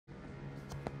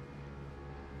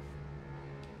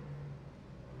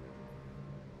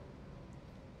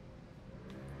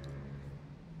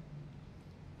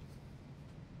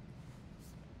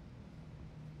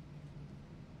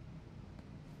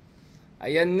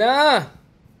Ayan na!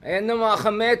 Ayan na mga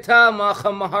kameta, mga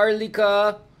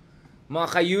kamaharlika, mga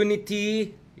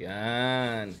ka-unity.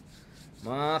 Yan.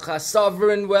 Mga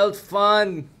ka-sovereign wealth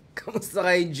fund. Kamusta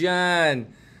kayo dyan?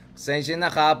 Pasensya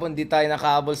na, kahapon di tayo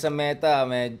nakahabol sa meta.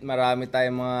 Marami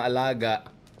tayong mga alaga.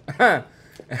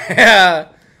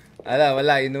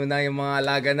 Wala. Inuna yung mga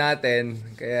alaga natin.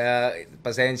 Kaya,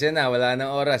 pasensya na, wala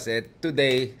nang oras.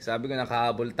 Today, sabi ko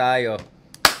nakahabol tayo.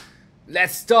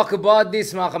 Let's talk about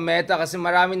this mga kameta kasi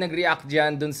marami nag-react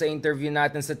dyan dun sa interview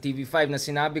natin sa TV5 na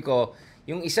sinabi ko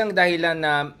yung isang dahilan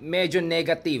na medyo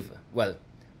negative. Well,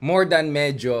 more than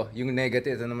medyo yung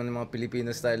negative. Ito naman yung mga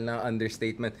Filipino style na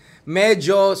understatement.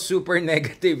 Medyo super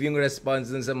negative yung response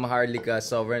dun sa Maharlika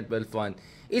Sovereign Wealth Fund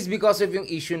is because of yung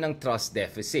issue ng trust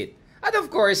deficit. At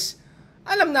of course,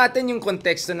 alam natin yung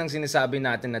konteksto ng sinasabi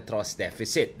natin na trust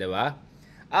deficit, di ba?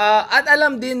 At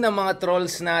alam din ng mga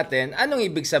trolls natin anong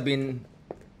ibig sabihin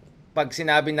pag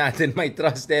sinabi natin may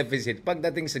trust deficit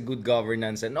pagdating sa good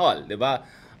governance and all, di ba?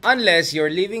 Unless you're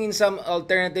living in some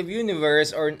alternative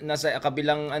universe or nasa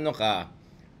kabilang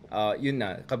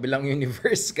kabilang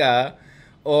universe ka,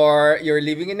 or you're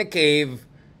living in a cave,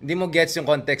 hindi mo gets yung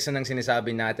konteksto ng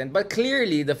sinasabi natin. But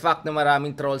clearly, the fact na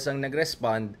maraming trolls ang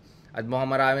nag-respond at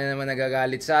mukhang marami naman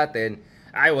nagagalit sa atin,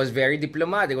 I was very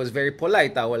diplomatic, was very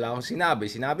polite. Wala akong sinabi.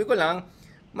 Sinabi ko lang,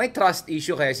 may trust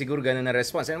issue kaya siguro ganun na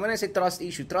response. And when I say trust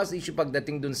issue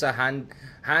pagdating dun sa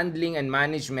handling and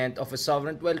management of a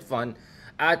sovereign wealth fund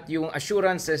at yung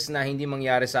assurances na hindi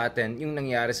mangyari sa atin, yung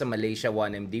nangyari sa Malaysia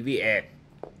 1MDB.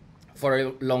 For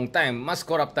a long time, mas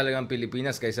corrupt talaga ang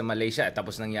Pilipinas kaysa Malaysia.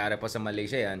 Tapos nangyari pa sa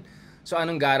Malaysia yan. So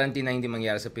anong guarantee na hindi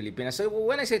mangyari sa Pilipinas? So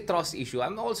when I say trust issue,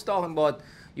 I'm also talking about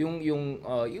yung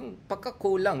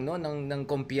pagkakulang ng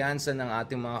kumpiyansa ng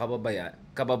ating mga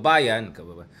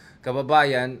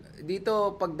kababayan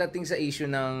dito pagdating sa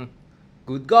issue ng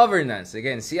good governance.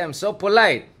 Again, see, I'm so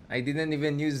polite. I didn't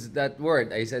even use that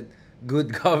word. I said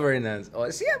good governance.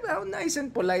 See how nice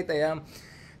and polite I am.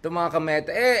 Ito mga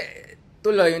kameta.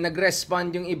 Tuloy,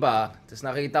 nag-respond yung iba. Tapos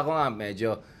nakita ko nga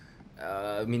medyo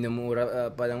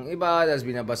minumura pa ng iba. Tapos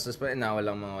binabastos pa.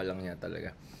 Walang niya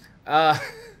talaga.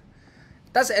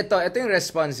 Tapos ito yung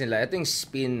response nila, ito yung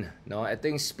spin, no? Ito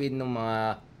yung spin ng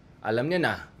mga, alam niyo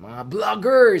na, mga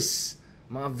vloggers,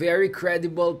 mga very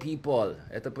credible people.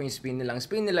 Ito po yung spin nila. Ang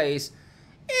spin nila is,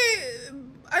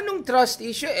 anong trust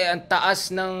issue? Ang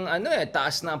taas ng,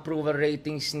 taas na approval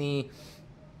ratings ni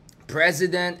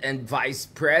President and Vice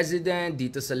President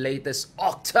dito sa latest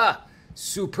Okta,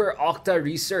 Super Okta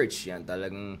Research. Yan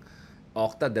talagang,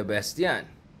 Okta the best yan.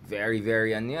 Very,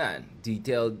 very yan.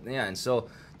 Detailed yan. So,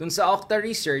 dun sa Okta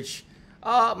Research,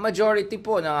 majority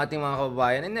po ng ating mga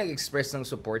kababayan ay nag-express ng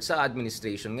support sa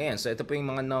administration ngayon. So, ito po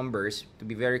yung mga numbers, to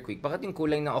be very quick. Bakit yung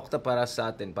kulay ng Okta para sa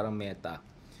atin, parang meta?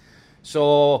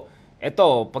 So,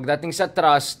 ito, pagdating sa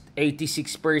trust,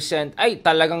 86%, ay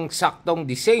talagang saktong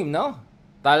the same, no?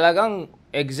 Talagang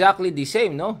exactly the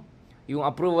same, no? Yung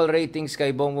approval ratings kay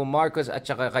Bongbong Marcos at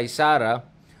saka kay Sara.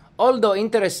 Although,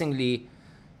 interestingly,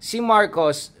 si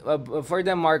Marcos, for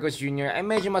the Marcos Jr., ay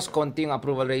medyo mas konti yung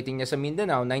approval rating niya sa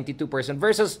Mindanao, 92%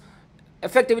 versus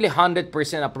effectively 100%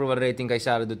 approval rating kay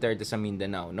Sara Duterte sa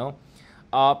Mindanao, no?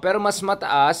 Pero mas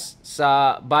mataas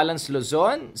sa Balance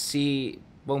Luzon, si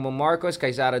Bongbong Marcos kay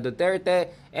Sara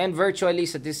Duterte, and virtually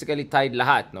statistically tied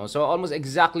lahat, no? So almost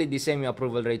exactly the same yung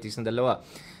approval ratings ng dalawa.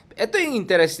 Ito yung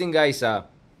interesting, guys,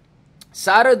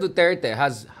 Sara Duterte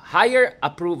has higher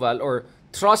approval or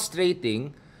trust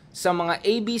rating sa mga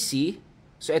ABC,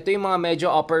 so ito yung mga medyo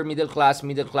upper middle class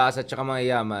at saka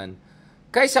mga yaman,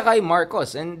 kaysa kay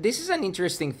Marcos. And this is an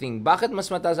interesting thing. Bakit mas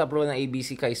mataas approval ng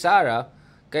ABC kay Sara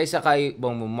kaysa kay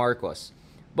Bongbong Marcos?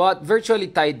 But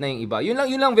virtually tied na yung iba. Yun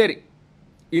lang very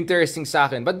interesting sa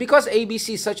akin. But because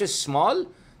ABC is such a small,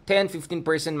 10-15%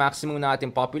 maximum na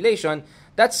ating population,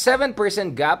 that 7%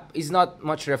 gap is not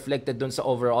much reflected dun sa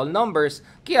overall numbers.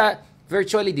 Kaya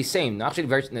virtually the same.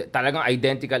 Actually, talagang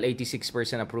identical 86%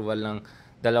 approval ng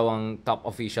dalawang top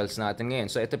officials natin ngayon.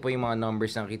 So, ito po yung mga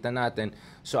numbers na kita natin.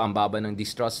 So, ang baba ng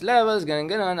distrust levels,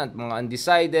 ganun, at mga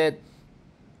undecided.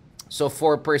 So,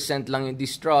 4% lang yung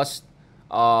distrust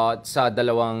sa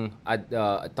dalawang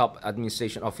top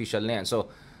administration official na yan.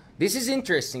 So, this is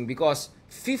interesting because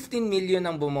 15 million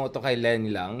ang bumoto kay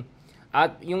Lenny lang.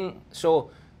 At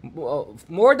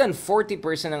more than 40%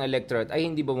 ng electorate ay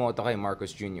hindi bumoto kay Marcos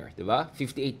Jr., di ba?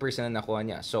 58% na nakuha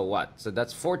niya. So what? So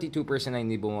that's 42% na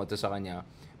hindi bumoto sa kanya.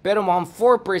 Pero mukhang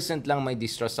 4% lang may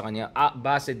distrust sa kanya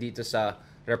base dito sa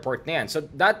report na yan. So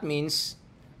that means,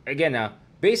 again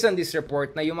based on this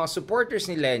report, na yung mga supporters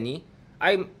ni Lenny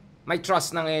ay may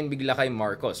trust na ngayon bigla kay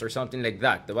Marcos or something like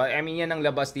that, diba? I mean, yan ang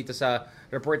labas dito sa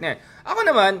report na yan. Ako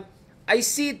naman, I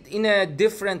see it in a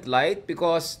different light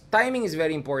because timing is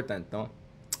very important, no?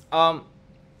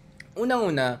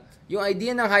 Unang-una, yung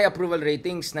idea ng high approval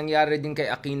ratings, nangyari din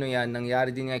kay Aquino yan,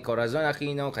 nangyari din kay Corazon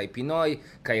Aquino, kay Pinoy,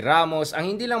 kay Ramos.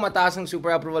 Ang hindi lang mataas ng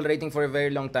super approval rating for a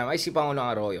very long time ay si Pangulong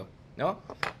Arroyo. No?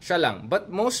 Siya lang. But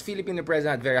most Filipino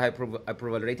presidents had very high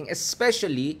approval rating,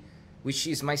 especially, which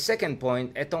is my second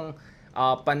point, etong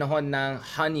panahon ng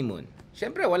honeymoon.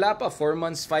 Siyempre, wala pa. 4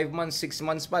 months, 5 months, 6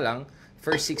 months pa lang.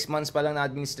 First 6 months pa lang na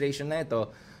administration na ito.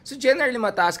 So generally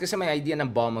mataas kasi may idea ng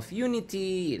bomb of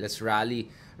unity. Let's rally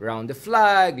around the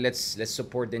flag. Let's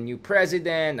support the new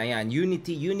president. Ayan,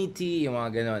 unity, yung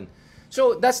mga ganon.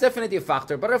 So that's definitely a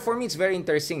factor. But for me, it's very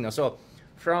interesting. No? So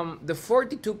from the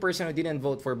 42% who didn't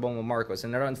vote for Bongo Marcos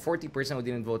and around 40% who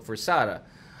didn't vote for Sara,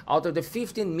 out of the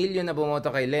 15 million na bumoto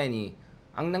kay Lenny,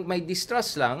 ang may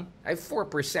distrust lang ay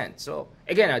 4%. So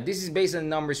again, this is based on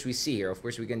the numbers we see here. Of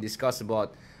course, we can discuss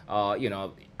about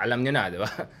alam nyo na, di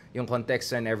ba? Yung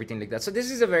context and everything like that. So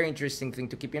this is a very interesting thing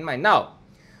to keep in mind. Now,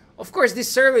 of course, this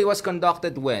survey was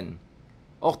conducted when?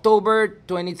 October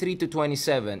 23 to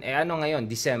 27. Ano ngayon?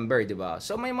 December, di ba?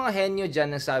 So may mga henyo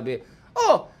dyan na sabi,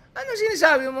 anong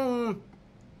sinasabi mong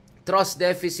trust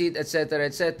deficit, etc.,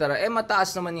 etc.,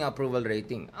 mataas naman yung approval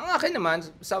rating. Ang akin naman,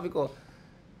 sabi ko,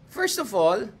 first of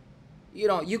all,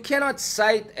 you cannot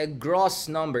cite a gross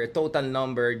number, a total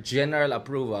number, general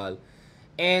approval,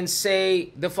 and say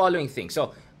the following thing.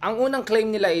 So, ang unang claim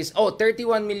nila is,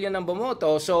 31 million ang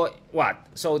bumoto, so what?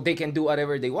 So, they can do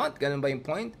whatever they want? Ganun ba yung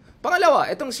point? Pangalawa,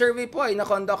 itong survey po ay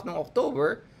na-conduct ng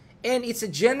October, and it's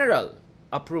a general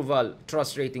approval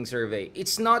trust rating survey.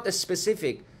 It's not a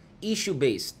specific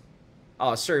issue-based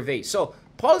survey. So,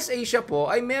 Pulse Asia po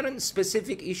ay meron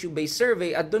specific issue-based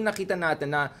survey at doon nakita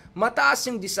natin na mataas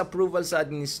yung disapproval sa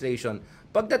administration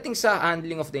pagdating sa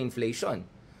handling of the inflation.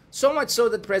 So much so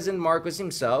that President Marcos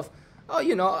himself,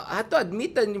 had to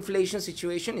admit that the inflation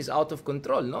situation is out of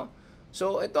control, no?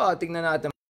 So, ito, tingnan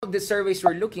natin. The surveys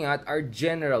we're looking at are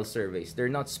general surveys. They're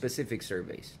not specific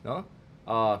surveys, no?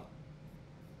 Ano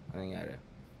nangyari?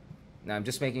 Now, I'm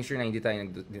just making sure na hindi tayo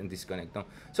nag-disconnect, no?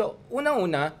 So,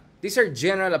 unang-una, these are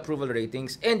general approval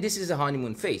ratings, and this is a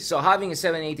honeymoon phase. So, having a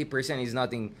 780% is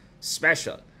nothing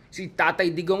special. Si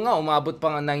Tatay Digong nga, umabot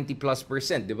pa nga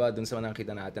 90+%, di ba? Doon sa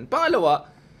nakita natin.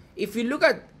 Pangalawa, if you look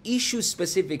at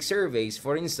issue-specific surveys,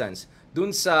 for instance,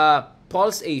 dun sa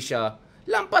Pulse Asia,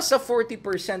 lampas sa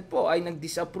 40% po ay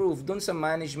nag-disapprove dun sa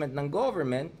management ng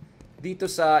government dito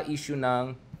sa issue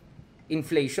ng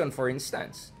inflation, for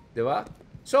instance. Di ba?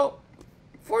 So,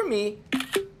 for me,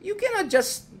 you cannot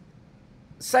just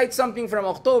cite something from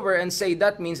October and say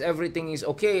that means everything is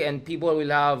okay and people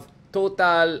will have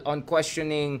total,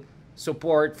 unquestioning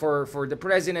support for the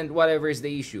president, whatever is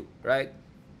the issue, right?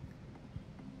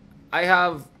 I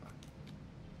have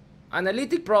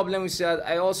analytic problems that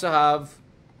I also have,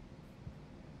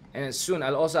 and soon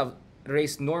I'll also have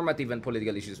raised normative and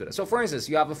political issues with it. So for instance,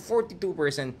 you have a 42%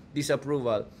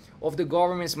 disapproval of the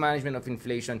government's management of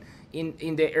inflation in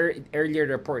the earlier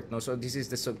report. No? So this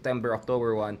is the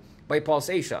September-October one by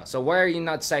Pulse Asia. So why are you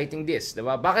not citing this?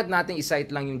 Diba? Bakit natin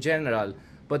i-cite lang yung general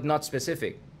but not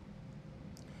specific?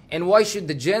 And why should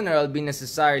the general be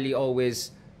necessarily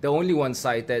always the only one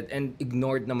cited and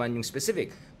ignored naman yung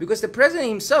specific? Because the president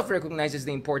himself recognizes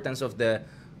the importance of the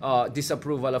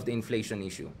disapproval of the inflation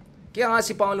issue. Kaya nga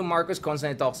si Pangulong Marcos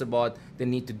constantly talks about the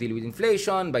need to deal with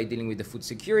inflation by dealing with the food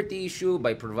security issue,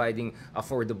 by providing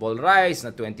affordable rice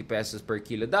na 20 pesos per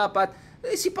kilo dapat.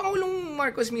 Si Pangulong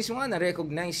Marcos mismo nga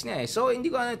na-recognize niya eh. So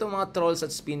hindi ko itong mga trolls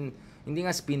at hindi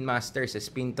nga spin masters,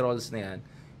 spin trolls na yan.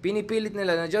 Pinipilit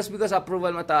nila na just because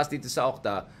approval mataas dito sa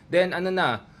Okta, then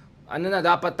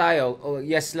dapat tayo,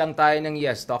 yes lang tayo ng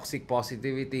yes, toxic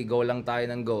positivity, go lang tayo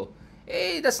ng go.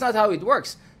 That's not how it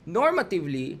works.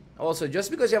 Normatively, also, just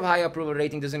because you have high approval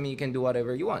rating doesn't mean you can do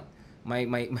whatever you want.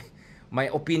 My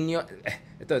opinion,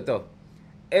 ito.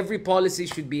 Every policy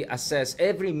should be assessed,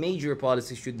 every major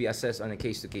policy should be assessed on a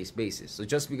case-to-case basis. So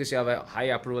just because you have a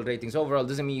high approval ratings overall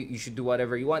doesn't mean you should do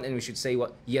whatever you want and we should say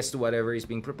yes to whatever is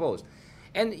being proposed.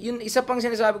 And yun, isa pang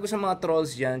sinasabi ko sa mga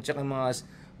trolls dyan, tsaka mga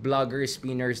vloggers,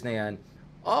 spinners na yan,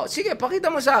 sige,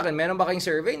 pakita mo sa akin, meron ba kayong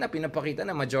survey na pinapakita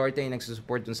na majority ay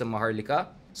nagsusupport dun sa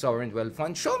Maharlika Sovereign Wealth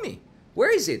Fund? Show me.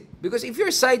 Where is it? Because if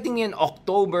you're citing in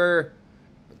October,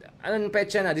 anong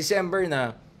petsa na, December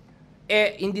na,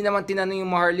 hindi naman tinanong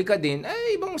yung Maharlika din,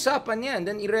 ibang usapan yan.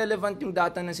 Then irrelevant yung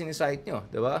data na sinicite nyo.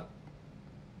 Diba?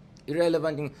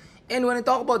 Irrelevant yung... And when I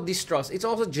talk about distrust, it's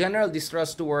also general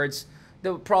distrust towards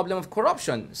the problem of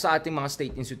corruption sa ating mga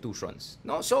state institutions.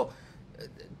 No? So,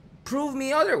 prove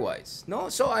me otherwise.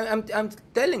 No? So, I'm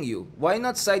telling you, why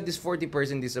not cite this 40%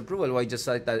 disapproval? Why just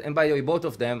cite that? And by the way, both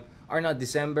of them are not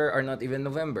December, are not even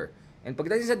November. And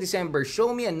pagdating sa December, show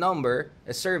me a number,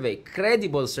 a survey,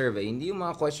 credible survey, hindi yung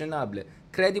mga questionable,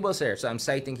 credible survey. So I'm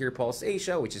citing here Pulse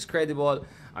Asia, which is credible.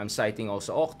 I'm citing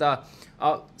also Okta.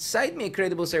 Cite me a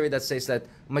credible survey that says that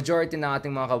majority ng ating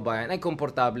mga kabayan ay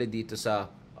komportable dito sa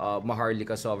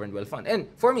Maharlika Sovereign Wealth Fund. And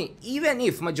for me, even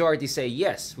if majority say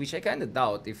yes, which I kind of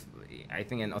doubt if I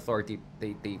think an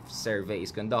authoritative survey is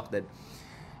conducted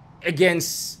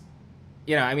against,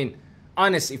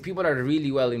 honest, if people are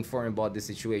really well informed about this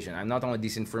situation, I'm not on a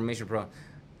disinformation program.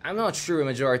 I'm not sure a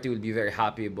majority will be very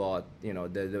happy about,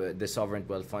 the sovereign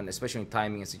wealth fund, especially in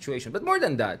timing and situation. But more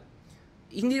than that,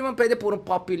 hindi naman pwede purong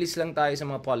populist lang tayo sa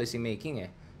mga policy making eh.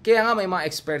 Kaya nga may mga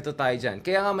eksperto tayo dyan.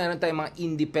 Kaya nga mayroon tayong mga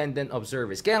independent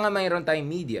observers. Kaya nga mayroon tayong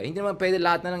media. Hindi naman pwede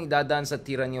lahat na lang idadaan sa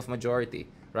tyranny of majority,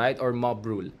 right? Or mob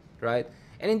rule, right?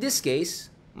 And in this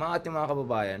case, mga ating mga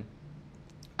kababayan,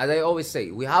 as I always say,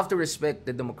 we have to respect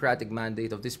the democratic mandate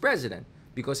of this president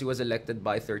because he was elected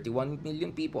by 31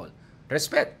 million people.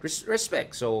 Respect.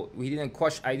 So I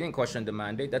didn't question the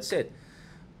mandate. That's it.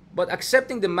 But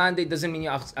accepting the mandate doesn't mean you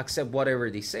accept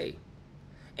whatever they say.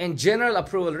 And general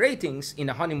approval ratings in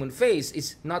a honeymoon phase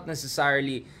is not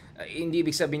necessarily hindi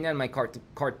ibig sabihin yan may carte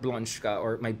blanche ka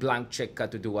or may blank check ka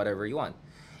to do whatever you want.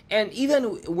 And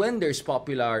even when there's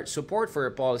popular support for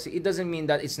a policy, it doesn't mean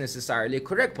that it's necessarily a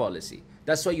correct policy.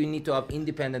 That's why you need to have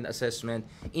independent assessment,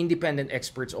 independent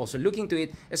experts also looking to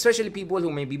it, especially people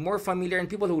who may be more familiar and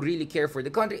people who really care for the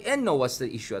country and know what's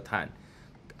the issue at hand.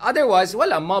 Otherwise,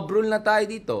 mob rule na tayo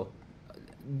dito.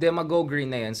 Demagoguery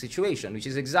na yan situation, which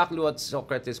is exactly what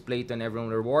Socrates, Plato, and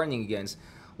everyone were warning against.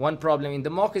 One problem in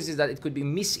democracy is that it could be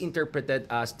misinterpreted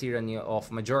as tyranny of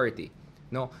majority.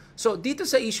 No? So, dito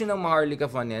sa issue ng Maharlika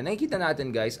Fund yan, nakikita natin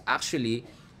guys, actually,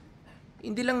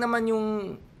 hindi lang naman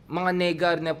yung mga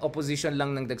negar na opposition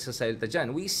lang nang nagsasalita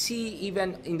dyan. We see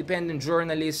even independent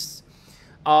journalists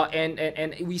and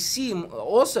we see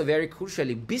also very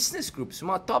crucially business groups,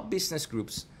 mga top business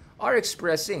groups are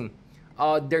expressing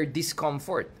their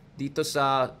discomfort dito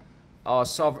sa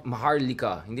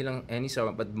Maharlika, hindi lang any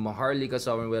sovereign, but Maharlika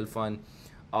Sovereign Wealth Fund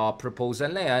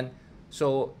proposal na yan.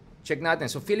 So, check natin.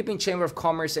 So, Philippine Chamber of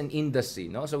Commerce and Industry,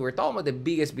 no? So, we're talking about the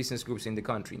biggest business groups in the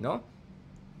country, no?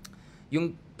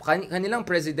 Yung kanilang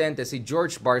presidente, si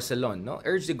George Barcelon, no?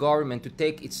 Urged the government to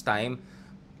take its time.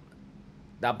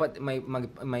 Dapat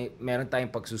meron tayong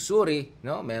pagsusuri,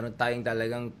 no? Meron tayong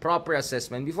talagang proper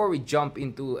assessment before we jump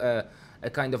into a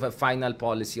kind of a final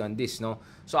policy on this, no?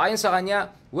 So ayon sa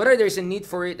kanya, whether there's a need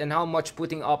for it and how much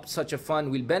putting up such a fund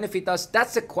will benefit us,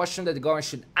 that's a question that the government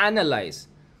should analyze.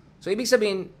 So ibig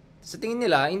sabihin, sa tingin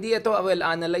nila, hindi ito well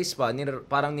analyzed pa,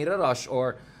 parang nirarush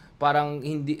or parang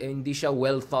hindi siya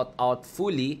well thought out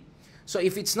fully. So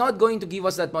if it's not going to give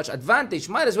us that much advantage,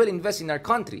 might as well invest in our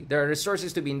country. There are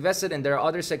resources to be invested and there are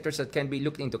other sectors that can be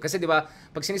looked into. Kasi di ba,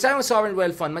 pag sinasabi mo sovereign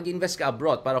wealth fund, mag-invest ka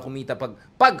abroad para kumita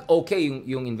pag okay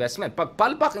yung investment. Pag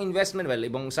palpak ang investment, well,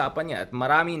 ibang usapan niya. At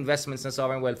maraming investments na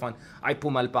sovereign wealth fund ay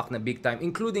pumalpak na big time,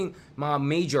 including mga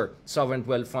major sovereign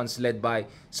wealth funds led by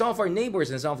some of our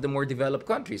neighbors and some of the more developed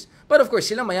countries. But of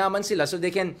course, sila mayaman sila so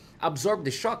they can absorb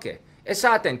the shock eh.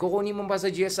 Sa atin, kukunin mo pa sa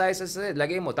GSI,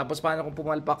 lagay mo, tapos paano kung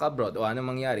pumalpak abroad? O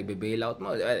anong mangyari? Be-bail out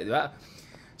mo, di ba?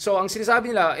 So, ang sinasabi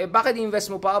nila, bakit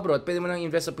invest mo pa abroad? Pwede mo nang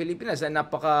invest sa Pilipinas.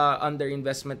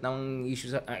 Napaka-underinvestment ng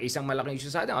issue isang malaking issue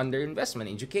sa atin. Underinvestment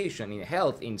in education, in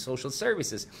health, in social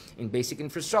services, in basic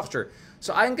infrastructure.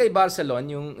 So, ayon kay Barcelon,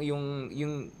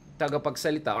 yung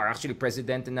tagapagsalita, or actually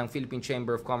president ng Philippine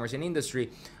Chamber of Commerce and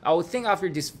Industry, I would think after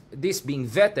this being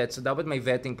vetted, so dapat may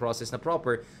vetting process na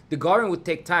proper, the government would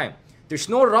take time. There's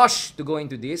no rush to go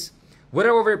into this.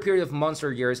 Whether over a period of months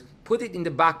or years, put it in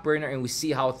the back burner and we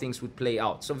see how things would play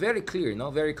out. So very clear,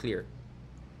 no? Very clear.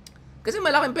 Kasi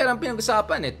malaking pera ang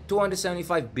pinag-usapan eh.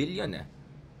 275 billion eh.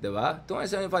 Diba?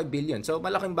 275 billion. So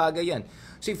malaking bagay yan.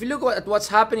 So if you look at what's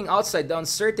happening outside, the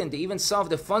uncertainty, even some of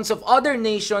the funds of other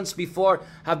nations before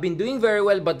have been doing very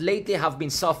well but lately have been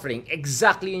suffering.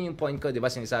 Exactly yun yung point ko, diba?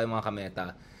 Sinasabi mga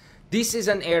kameta. This is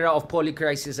an era of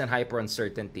polycrisis and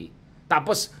hyper-uncertainty.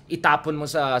 Tapos, itapon mo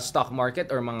sa stock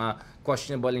market or mga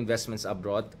questionable investments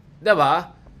abroad.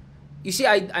 Diba? You see,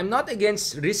 I'm not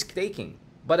against risk-taking,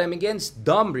 but I'm against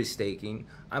dumb risk-taking.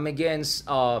 I'm against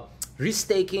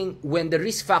risk-taking when the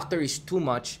risk factor is too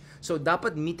much. So,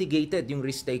 dapat mitigated yung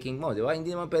risk-taking mo. Diba?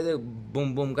 Hindi naman pwede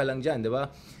boom-boom ka lang dyan.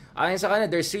 Diba? Ayon sa kanya,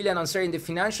 there's really an uncertainty in the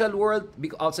financial world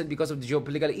outside because of the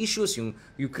geopolitical issues, yung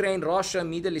Ukraine, Russia,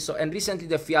 Middle East, and recently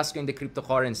the fiasco in the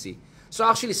cryptocurrency. So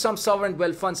actually, some sovereign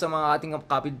wealth funds sa mga ating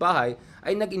kapitbahay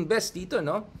ay nag-invest dito,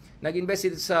 no? Nag-invest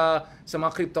dito sa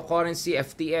mga cryptocurrency,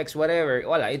 FTX, whatever.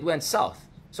 Wala, it went south.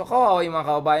 So, kawawa yung mga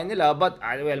kababayan nila, but,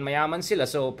 well, mayaman sila,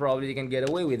 so probably they can get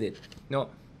away with it.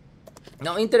 No?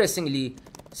 Now, interestingly,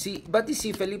 si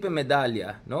Felipe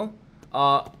Medalla, no?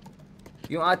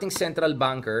 Yung ating central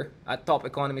banker at top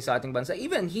economist sa ating bansa,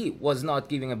 even he was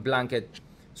not giving a blanket,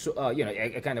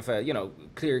 a kind of a,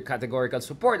 clear categorical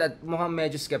support, at mukhang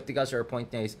medyo skeptical sa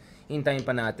point niya is, hintayin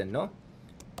pa natin, no?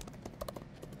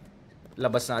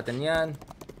 Labas natin yan.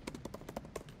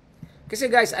 Kasi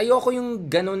guys, ayoko yung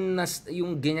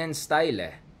yung ganyan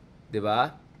style eh. 'Di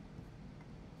ba?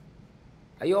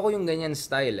 Ayoko yung ganyan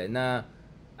style na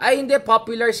ay hindi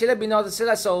popular sila, binoto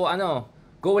sila, so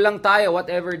go lang tayo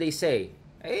whatever they say.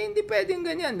 Hindi pwedeng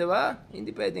ganyan, 'di ba?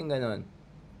 Hindi pwedeng ganoon.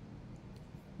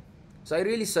 So I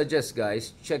really suggest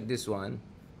guys, check this one.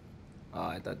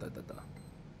 Ito.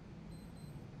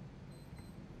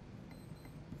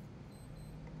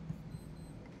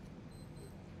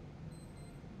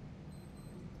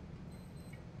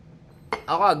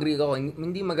 Ako agree ko,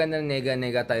 hindi maganda na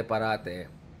nega tayo parate.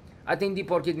 At hindi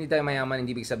porket hindi tayo mayaman,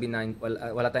 hindi ibig sabihin na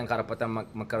wala tayong karapatan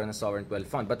magkaroon ng sovereign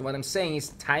wealth fund. But what I'm saying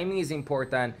is, timing is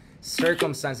important,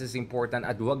 circumstances is important,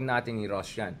 at huwag natin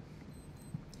i-rush yan.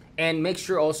 And make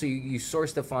sure also you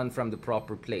source the fund from the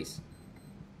proper place.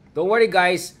 Don't worry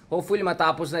guys, hopefully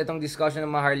matapos na itong discussion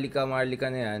ng maharlika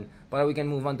na yan, para we can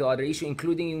move on to other issue,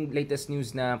 including yung latest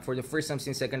news na for the first time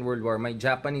since Second World War, may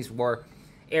Japanese war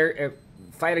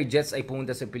fighter jets ay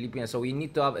pumunta sa Pilipinas. So we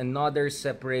need to have another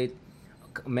separate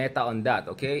meta on that,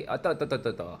 okay? Ito.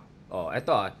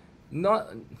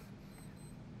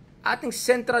 Ating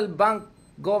central bank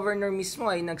governor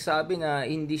mismo ay nagsabi na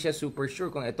hindi siya super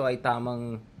sure kung ito ay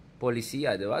tamang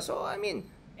polisiya, di ba? So, I mean,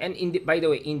 and by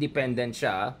the way, independent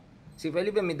siya. Si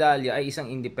Felipe Medalla ay isang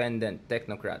independent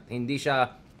technocrat. Hindi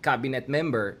siya cabinet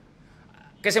member.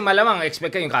 Kasi malamang,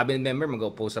 expect yung cabinet member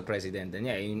mag-oppose sa president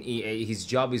niya. His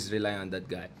job is relying on that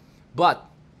guy. But,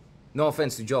 no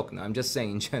offense to joke, no? I'm just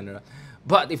saying in general.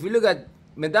 But, if we look at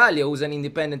Medalla, who's an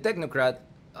independent technocrat,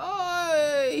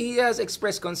 he has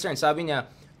expressed concern. Sabi niya,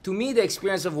 to me, the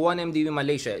experience of 1MDB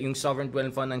Malaysia, yung sovereign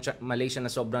wealth fund ng Malaysia na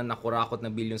sobrang nakurakot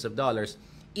na billions of dollars,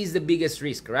 is the biggest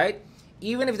risk, right?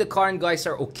 Even if the current guys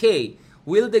are okay,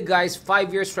 will the guys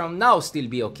 5 years from now still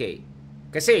be okay?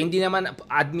 Kasi hindi naman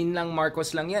admin lang,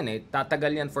 Marcos lang yan eh.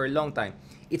 Tatagal yan for a long time.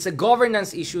 It's a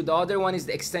governance issue. The other one is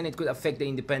the extent it could affect the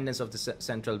independence of the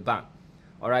central bank.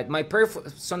 Alright, my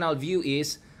personal view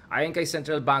is, ayon kay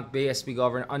central bank, BSP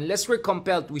governor, unless we're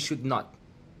compelled, we should not.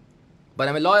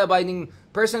 But I'm a law-abiding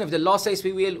person. If the law says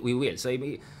we will, we will. So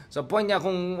point niya,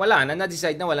 kung wala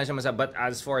na-decide na, wala siya masabi. But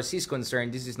as far as he's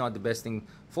concerned, this is not the best thing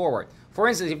forward. For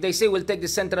instance, if they say we'll take the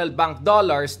central bank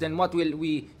dollars, then what will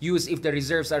we use if the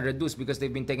reserves are reduced because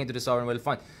they've been taken to the sovereign wealth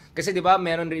fund? Kasi di ba,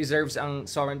 meron reserves ang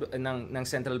sovereign ng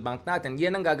central bank natin.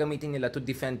 Yan ang gagamitin nila to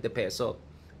defend the peso.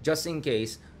 Just in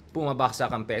case,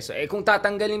 pumabaksak ang peso. Kung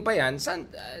tatanggalin pa yan, saan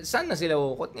na sila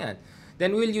ukot niyan?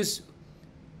 Then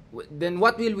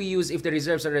what will we use if the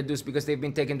reserves are reduced because they've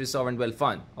been taken to the sovereign wealth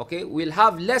fund? Okay? We'll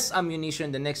have less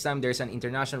ammunition the next time there's an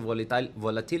international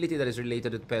volatility that is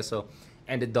related to the peso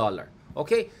and the dollar.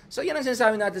 Okay? So yan ang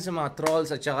sinasabi natin sa mga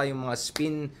trolls at saka yung mga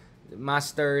spin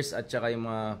masters at saka yung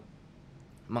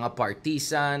mga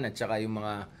partisan at saka yung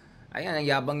mga ang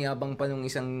yabang-yabang pa nung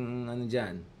isang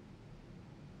dyan.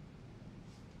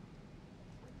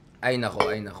 Ay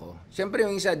nako. Siyempre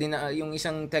yung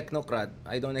isang technocrat,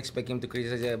 I don't expect him to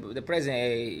criticize the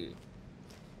president.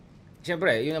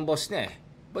 Siyempre, yun ang boss niya eh.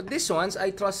 But these ones,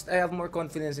 I have more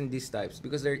confidence in these types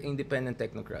because they're independent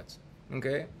technocrats.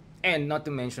 Okay? And not to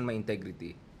mention my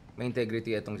integrity. May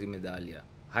integrity itong si Medalla.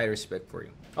 High respect for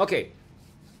him. Okay.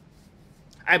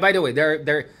 By the way,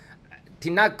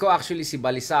 tinag ko actually si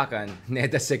Balisacan,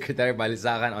 NEDA Secretary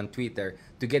Balisacan on Twitter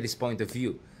to get his point of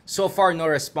view. So far, no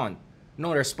response.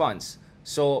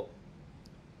 So,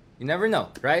 you never know,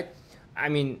 right? I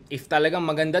mean, if talagang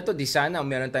maganda to, di sana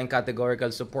meron tayong categorical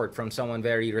support from someone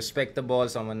very respectable,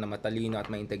 someone na matalino at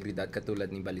may integridad katulad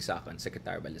ni Balisacan,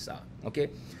 Secretary Balisacan. Okay?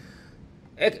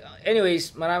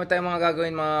 Anyways, marami tayong mga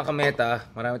gagawin mga kameta,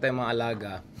 marami tayong mga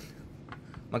alaga.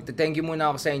 Magte-thank you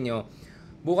muna ako sa inyo.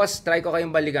 Bukas, try ko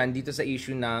kayong balikan dito sa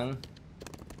issue ng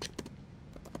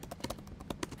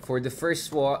for the first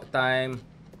time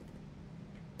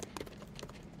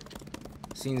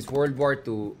since World War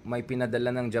II, may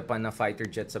pinadala ng Japan na fighter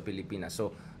jet sa Pilipinas.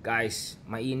 So, guys,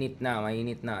 mainit na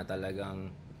talagang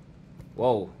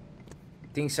wow.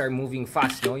 Things are moving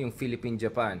fast, no? Yung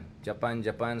Philippine-Japan.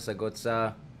 Japan, sagot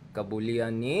sa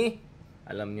kabulian ni,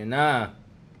 alam nyo na,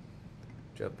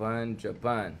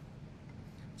 Japan.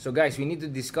 So, guys, we need to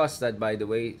discuss that, by the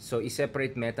way. So,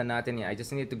 i-separate meta natin yan. I just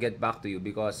need to get back to you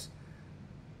because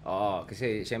Oo,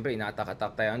 kasi syempre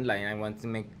inaatak-atak tayo online. I want to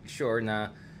make sure na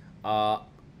uh,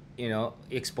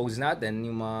 expose natin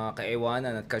yung mga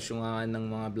kaewanan at kasyungan ng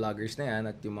mga vloggers na yan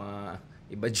at yung mga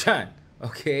iba dyan.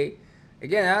 Okay?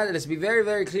 Again, let's be very,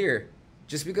 very clear.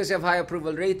 Just because you have high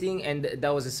approval rating and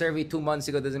that was a survey 2 months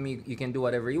ago doesn't mean you can do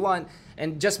whatever you want.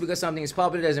 And just because something is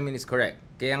popular doesn't mean it's correct.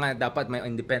 Kaya nga dapat may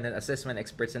independent assessment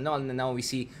experts and all. And now we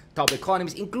see top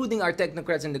economists, including our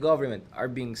technocrats in the government, are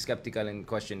being skeptical and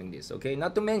questioning this. Okay?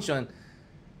 Not to mention,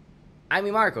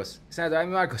 Senator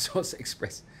Amy Marcos also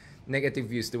expressed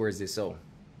negative views towards this. So,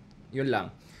 yun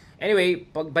lang. Anyway,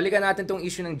 pagbalikan natin tong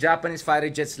issue ng Japanese fighter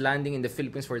jets landing in the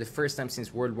Philippines for the first time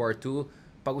since World War II.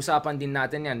 Pag-usapan din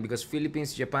natin yan because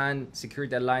Philippines-Japan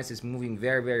Security Alliance is moving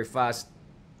very, very fast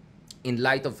in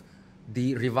light of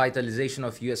the revitalization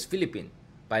of US-Philippine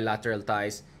bilateral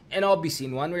ties. And obviously,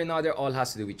 in one way or another, all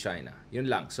has to do with China. Yun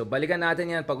lang. So, balikan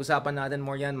natin yan. Pag-usapan natin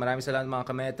more yan. Maraming salamat mga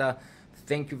kameta.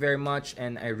 Thank you very much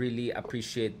and I really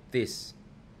appreciate this.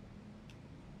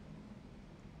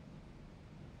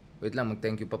 Wait lang,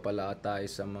 mag-thank you pa pala tayo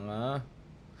sa mga...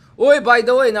 Uy, by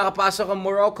the way, nakapasok ang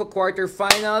Morocco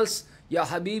quarterfinals. Ya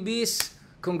Habibis,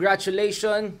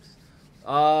 congratulations.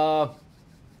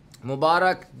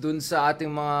 Mubarak dun sa ating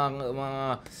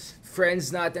mga friends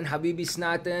natin, Habibis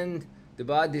natin.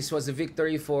 Diba? This was a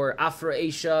victory for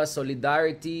Afro-Asia,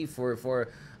 solidarity for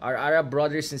our Arab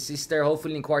brothers and sisters.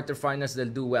 Hopefully in quarterfinals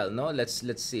they'll do well, no? Let's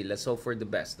see. Let's hope for the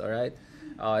best, all right?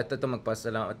 Ito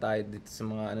magpasalamat tayo dito sa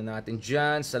mga natin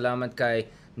dyan. Salamat kay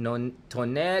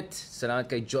Tonet. Salamat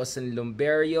kay Jocelyn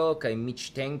Lumberio. Kay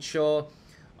Mitch Tengcho.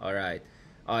 Alright.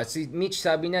 Si Mitch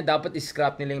sabi niya, dapat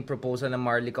i-scrap nila yung proposal ng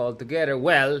Marlica altogether.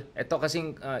 Well, ito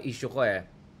kasing issue ko eh.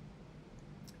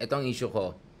 Ito ang issue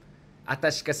ko.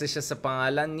 Attached kasi siya sa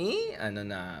pangalan ni,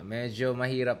 medyo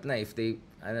mahirap na if they,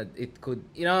 it could,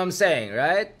 you know what I'm saying,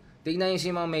 right? Tignan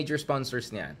yung mga major sponsors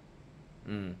niyan.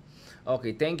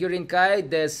 Okay, thank you rin kay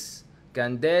Des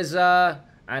Candeza,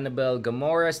 Annabelle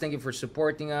Gamoras, thank you for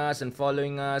supporting us and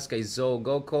following us. Kay Zo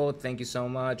Goko, thank you so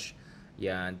much.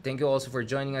 Yan, thank you also for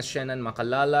joining us, Shannon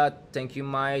Makalala. Thank you,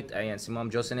 Mike. Ayan, si Ma'am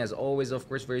Jocelyn as always, of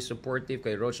course, very supportive.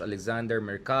 Kay Roche Alexander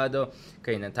Mercado,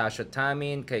 kay Natasha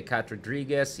Tamin, kay Kat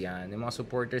Rodriguez. Yan, yung mga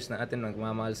supporters natin,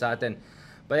 nagmamahal sa atin.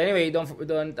 But anyway, don't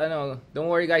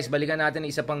worry guys, balikan natin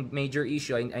isa pang major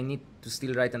issue. I need to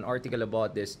still write an article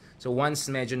about this. So once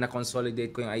medyo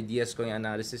na-consolidate ko yung ideas ko, yung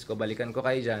analysis ko, balikan ko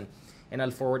kayo dyan. And I'll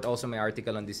forward also my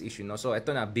article on this issue. No? So ito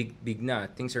na, big na.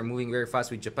 Things are moving very fast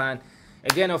with Japan.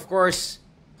 Again, of course,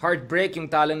 heartbreak yung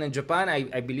talo ng Japan.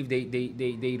 I believe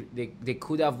they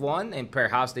could have won and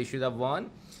perhaps they should have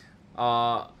won.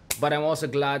 But I'm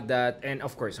also glad that, and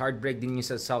of course, heartbreak din yung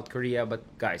sa South Korea. But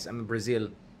guys, I'm a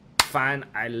Brazil fan.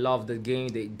 I love the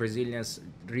game. The Brazilians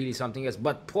really something else.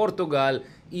 But Portugal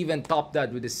even topped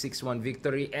that with a 6-1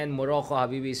 victory. And Morocco,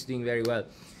 Habibi, is doing very well.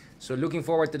 So looking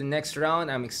forward to the next round.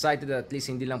 I'm excited that at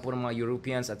least hindi lang puro mga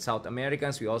Europeans at South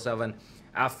Americans. We also have an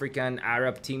African,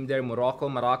 Arab team there, Morocco,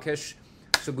 Marrakesh.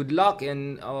 So good luck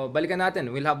and balikan natin.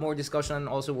 We'll have more discussion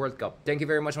on also World Cup. Thank you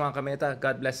very much mga kameta.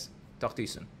 God bless. Talk to you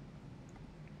soon.